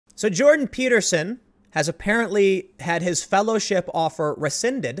So Jordan Peterson has apparently had his fellowship offer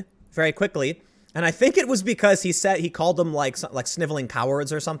rescinded very quickly. And I think it was because he called them like sniveling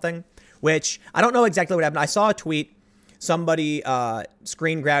cowards or something, which I don't know exactly what happened. I saw a tweet. Somebody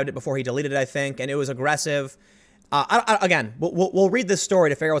screen grabbed it before he deleted it, I think, and it was aggressive. Again, we'll read this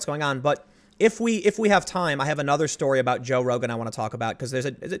story to figure out what's going on. But if we have time, I have another story about Joe Rogan I want to talk about because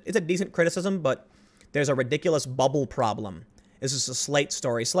it's a decent criticism, but there's a ridiculous bubble problem. This is a Slate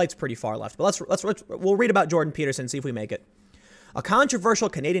story. Slate's pretty far left, but we'll read about Jordan Peterson, see if we make it. A controversial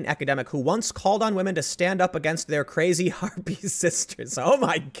Canadian academic who once called on women to stand up against their crazy harpy sisters, oh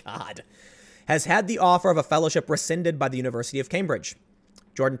my God, has had the offer of a fellowship rescinded by the University of Cambridge.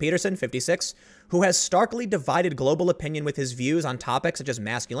 Jordan Peterson, 56, who has starkly divided global opinion with his views on topics such as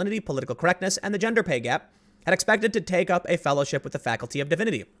masculinity, political correctness, and the gender pay gap, had expected to take up a fellowship with the Faculty of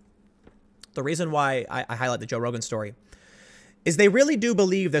Divinity. The reason why I highlight the Joe Rogan story is they really do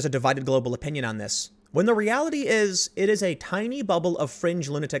believe there's a divided global opinion on this, when the reality is it is a tiny bubble of fringe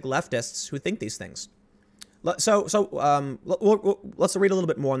lunatic leftists who think these things. Let's read a little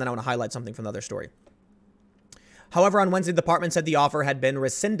bit more, and then I want to highlight something from the other story. However, on Wednesday, the department said the offer had been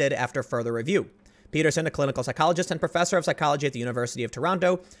rescinded after further review. Peterson, a clinical psychologist and professor of psychology at the University of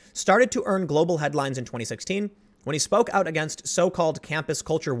Toronto, started to earn global headlines in 2016 when he spoke out against so-called campus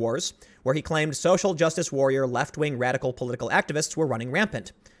culture wars, where he claimed social justice warrior left-wing radical political activists were running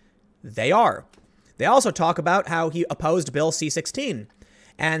rampant. They are. They also talk about how he opposed Bill C-16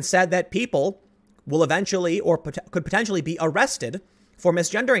 and said that people will eventually or could potentially be arrested for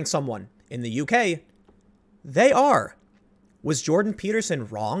misgendering someone. In the UK, they are. Was Jordan Peterson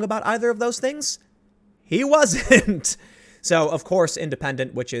wrong about either of those things? He wasn't. So, of course,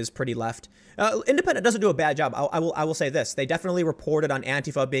 Independent, which is pretty left. Independent doesn't do a bad job. I will say this. They definitely reported on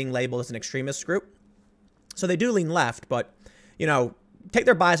Antifa being labeled as an extremist group. So they do lean left, but, take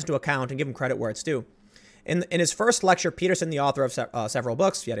their bias into account and give them credit where it's due. In his first lecture, Peterson, the author of several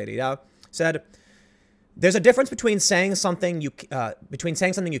books, said, there's a difference between saying something you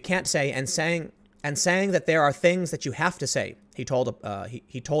can't say and saying that there are things that you have to say, he told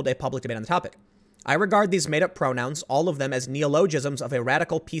a public debate on the topic. I regard these made-up pronouns, all of them, as neologisms of a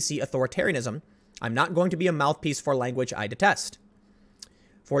radical PC authoritarianism. I'm not going to be a mouthpiece for language I detest.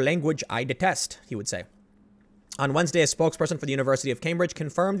 For language I detest, he would say. On Wednesday, a spokesperson for the University of Cambridge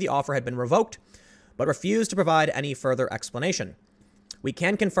confirmed the offer had been revoked, but refused to provide any further explanation. We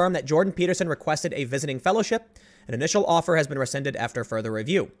can confirm that Jordan Peterson requested a visiting fellowship. An initial offer has been rescinded after further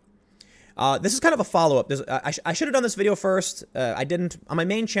review. This is kind of a follow-up. I should have done this video first. I didn't. On my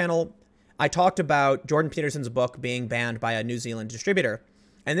main channel, I talked about Jordan Peterson's book being banned by a New Zealand distributor.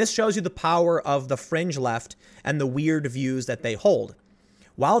 And this shows you the power of the fringe left and the weird views that they hold.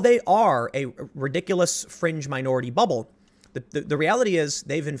 While they are a ridiculous fringe minority bubble, the reality is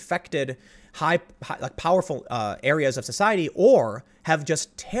they've infected powerful areas of society or have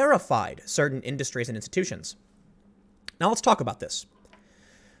just terrified certain industries and institutions. Now let's talk about this.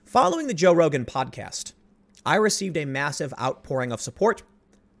 Following the Joe Rogan podcast, I received a massive outpouring of support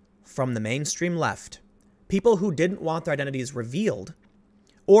from the mainstream left. People who didn't want their identities revealed,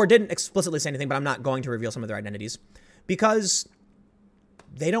 or didn't explicitly say anything, but I'm not going to reveal some of their identities, because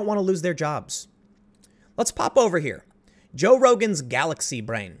they don't want to lose their jobs. Let's pop over here. Joe Rogan's Galaxy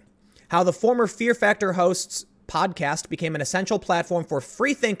Brain. How the former Fear Factor host's podcast became an essential platform for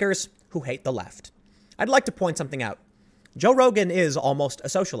free thinkers who hate the left. I'd like to point something out. Joe Rogan is almost a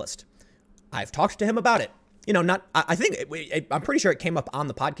socialist. I've talked to him about it. I'm pretty sure it came up on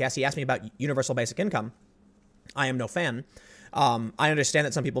the podcast. He asked me about universal basic income. I am no fan. I understand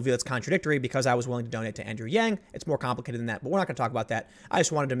that some people feel it's contradictory because I was willing to donate to Andrew Yang. It's more complicated than that, but we're not going to talk about that. I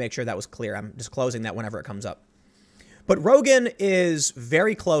just wanted to make sure that was clear. I'm disclosing that whenever it comes up. But Rogan is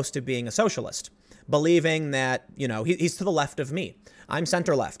very close to being a socialist, believing that, he's to the left of me. I'm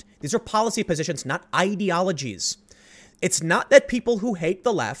center left. These are policy positions, not ideologies. It's not that people who hate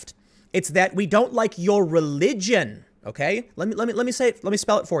the left, it's that we don't like your religion. Okay? Let me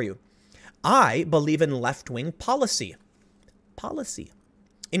spell it for you. I believe in left-wing policy,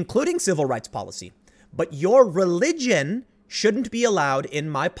 including civil rights policy, but your religion shouldn't be allowed in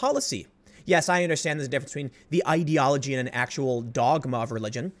my policy. Yes, I understand there's a difference between the ideology and an actual dogma of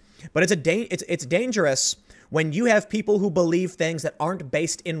religion, but it's dangerous when you have people who believe things that aren't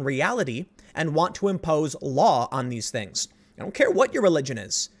based in reality and want to impose law on these things. I don't care what your religion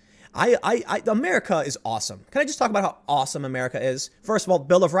is. America is awesome. Can I just talk about how awesome America is? First of all,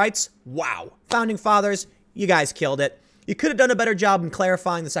 Bill of Rights. Wow. Founding Fathers, you guys killed it. You could have done a better job in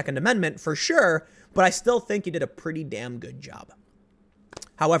clarifying the Second Amendment for sure, but I still think you did a pretty damn good job.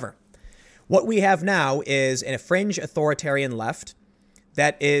 However, what we have now is in a fringe authoritarian left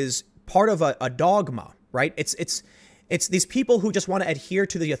that is part of a dogma, right? It's these people who just want to adhere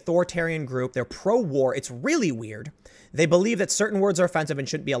to the authoritarian group. They're pro-war. It's really weird. They believe that certain words are offensive and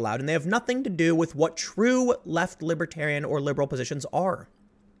shouldn't be allowed, and they have nothing to do with what true left libertarian or liberal positions are.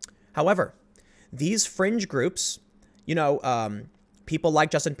 However, these fringe groups, people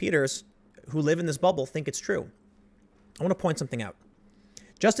like Justin Peters who live in this bubble think it's true. I want to point something out.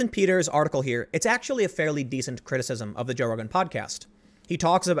 Justin Peters' article here, it's actually a fairly decent criticism of the Joe Rogan podcast. He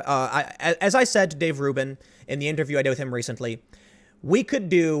talks about, as I said to Dave Rubin in the interview I did with him recently, we could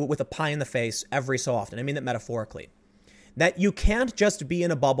do with a pie in the face every so often. I mean that metaphorically. That you can't just be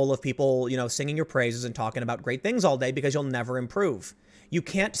in a bubble of people, singing your praises and talking about great things all day because you'll never improve. You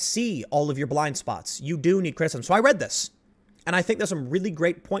can't see all of your blind spots. You do need criticism. So I read this, and I think there's some really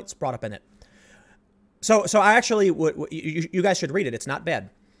great points brought up in it. So I actually you guys should read it. It's not bad.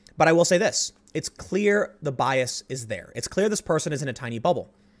 But I will say this. It's clear the bias is there. It's clear this person is in a tiny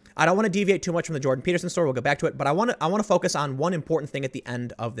bubble. I don't want to deviate too much from the Jordan Peterson story. We'll get back to it. But I want to focus on one important thing at the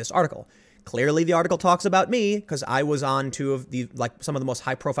end of this article. Clearly, the article talks about me because I was on two of some of the most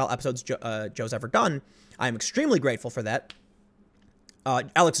high-profile episodes Joe's ever done. I am extremely grateful for that.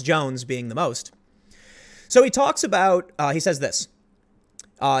 Alex Jones being the most. So he talks about, he says this,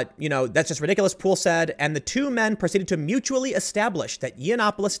 that's just ridiculous, Poole said, and the two men proceeded to mutually establish that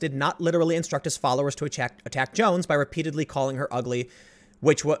Yiannopoulos did not literally instruct his followers to attack Jones by repeatedly calling her ugly,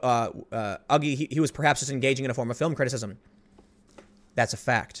 which he was perhaps just engaging in a form of film criticism. That's a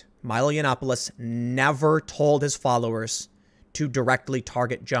fact. Milo Yiannopoulos never told his followers to directly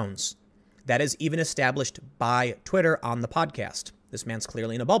target Jones. That is even established by Twitter on the podcast. This man's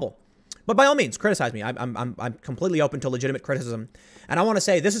clearly in a bubble. But by all means, criticize me. I'm completely open to legitimate criticism. And I want to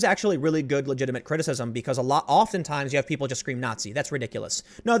say this is actually really good legitimate criticism because oftentimes you have people just scream Nazi. That's ridiculous.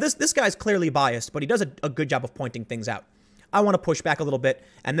 No, this guy's clearly biased, but he does a good job of pointing things out. I want to push back a little bit,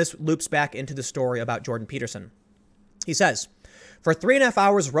 and this loops back into the story about Jordan Peterson. He says, for 3.5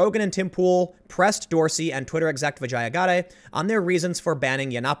 hours, Rogan and Tim Pool pressed Dorsey and Twitter exec Vijaya Gadde on their reasons for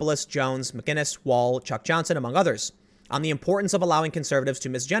banning Yiannopoulos, Jones, McInnes, Wall, Chuck Johnson, among others, on the importance of allowing conservatives to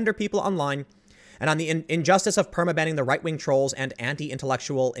misgender people online, and on the injustice of permabanning the right-wing trolls and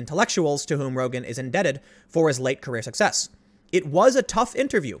intellectuals to whom Rogan is indebted for his late career success. It was a tough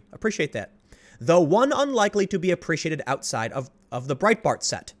interview. Appreciate that. Though one unlikely to be appreciated outside of the Breitbart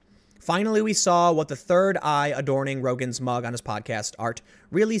set. Finally, we saw what the third eye adorning Rogan's mug on his podcast art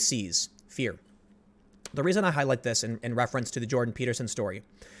really sees: fear. The reason I highlight this in reference to the Jordan Peterson story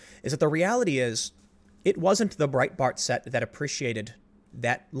is that the reality is it wasn't the Breitbart set that appreciated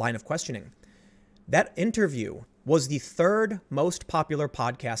that line of questioning. That interview was the third most popular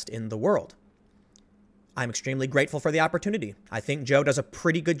podcast in the world. I'm extremely grateful for the opportunity. I think Joe does a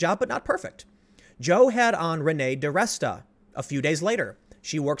pretty good job, but not perfect. Joe had on Renee DiResta a few days later.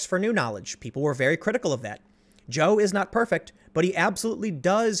 She works for New Knowledge. People were very critical of that. Joe is not perfect, but he absolutely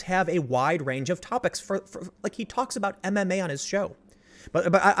does have a wide range of topics for like he talks about MMA on his show. But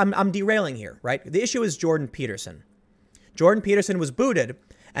I'm derailing here, right? The issue is Jordan Peterson. Jordan Peterson was booted,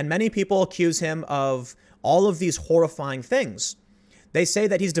 and many people accuse him of all of these horrifying things. They say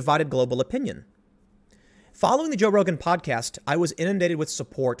that he's divided global opinion. Following the Joe Rogan podcast, I was inundated with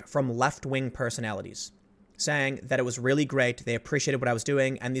support from left-wing personalities, saying that it was really great, they appreciated what I was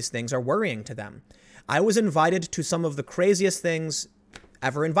doing, and these things are worrying to them. I was invited to some of the craziest things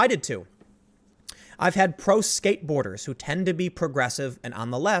ever invited to. I've had pro skateboarders who tend to be progressive and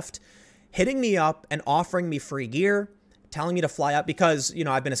on the left hitting me up and offering me free gear, telling me to fly up because,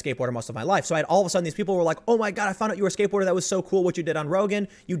 I've been a skateboarder most of my life. So I had all of a sudden these people were like, oh my God, I found out you were a skateboarder. That was so cool what you did on Rogan.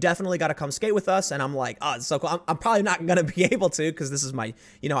 You definitely got to come skate with us. And I'm like, oh, it's so cool. I'm probably not going to be able to because this is my,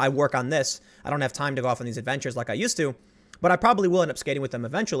 I work on this. I don't have time to go off on these adventures like I used to. But I probably will end up skating with them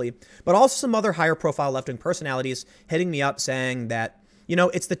eventually. But also some other higher profile left-wing personalities hitting me up saying that,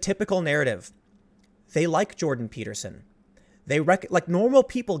 it's the typical narrative. They like Jordan Peterson. Like normal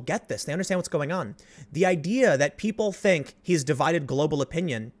people get this. They understand what's going on. The idea that people think he's divided global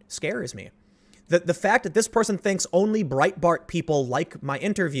opinion scares me. The fact that this person thinks only Breitbart people like my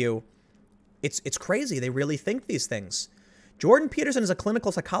interview, it's crazy. They really think these things. Jordan Peterson is a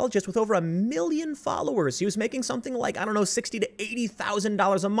clinical psychologist with over 1 million followers. He was making something like, $60,000 to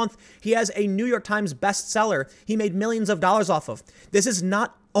 $80,000 a month. He has a New York Times bestseller he made millions of dollars off of. This is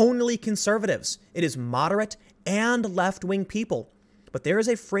not only conservatives. It is moderate and left-wing people. But there is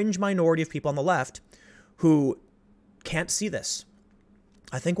a fringe minority of people on the left who can't see this.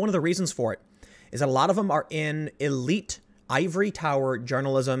 I think one of the reasons for it is that a lot of them are in elite ivory tower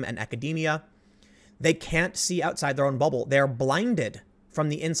journalism and academia. They can't see outside their own bubble. They're blinded from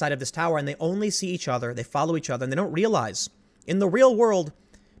the inside of this tower, and they only see each other. They follow each other, and they don't realize In the real world,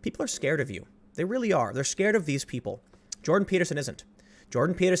 people are scared of you. They really are. They're scared of these people. Jordan Peterson isn't.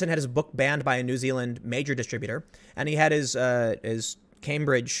 Jordan Peterson had his book banned by a New Zealand major distributor, and he had his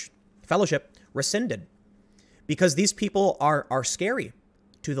Cambridge fellowship rescinded because these people are scary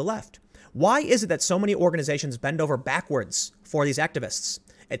to the left. Why is it that so many organizations bend over backwards for these activists?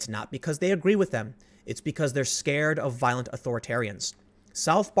 It's not because they agree with them. It's because they're scared of violent authoritarians.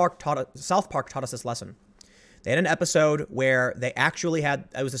 South Park taught us this lesson. They had an episode where they actually had,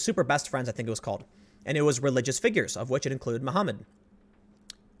 it was the Super Best Friends, I think it was called, and it was religious figures, of which it included Muhammad.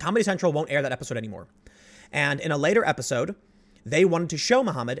 Comedy Central won't air that episode anymore. And in a later episode, they wanted to show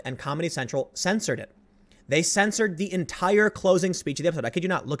Muhammad, and Comedy Central censored it. They censored the entire closing speech of the episode. I kid you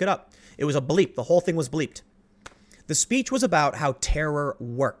not, look it up. It was a bleep. The whole thing was bleeped. The speech was about how terror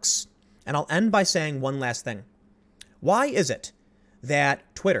works. And I'll end by saying one last thing. Why is it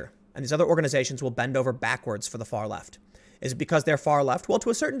that Twitter and these other organizations will bend over backwards for the far left? Is it because they're far left? Well, to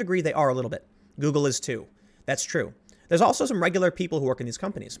a certain degree, they are a little bit. Google is too. That's true. There's also some regular people who work in these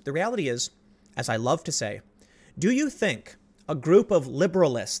companies. The reality is, as I love to say, do you think a group of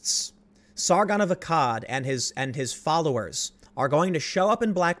liberalists, Sargon of Akkad and his followers, are going to show up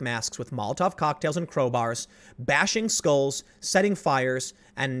in black masks with Molotov cocktails and crowbars, bashing skulls, setting fires,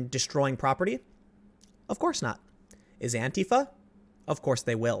 and destroying property? Of course not. Is Antifa? Of course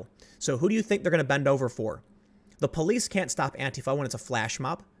they will. So who do you think they're going to bend over for? The police can't stop Antifa when it's a flash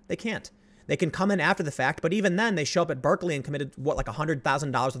mob. They can't. They can come in after the fact, but even then they show up at Berkeley and committed, like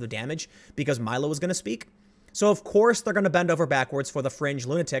 $100,000 worth of damage because Milo was going to speak? So of course they're going to bend over backwards for the fringe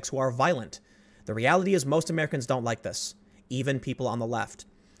lunatics who are violent. The reality is most Americans don't like this, even people on the left.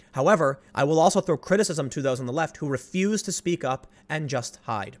 However, I will also throw criticism to those on the left who refuse to speak up and just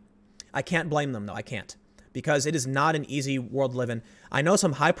hide. I can't blame them, though. I can't. Because it is not an easy world to live in. I know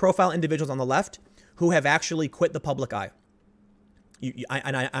some high-profile individuals on the left who have actually quit the public eye.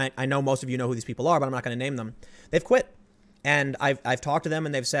 I know most of you know who these people are, but I'm not going to name them. They've quit. And I've talked to them,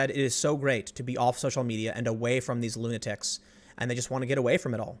 and they've said it is so great to be off social media and away from these lunatics, and they just want to get away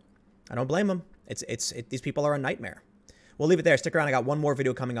from it all. I don't blame them. These people are a nightmare. We'll leave it there. Stick around. I got one more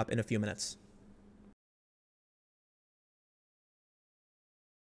video coming up in a few minutes.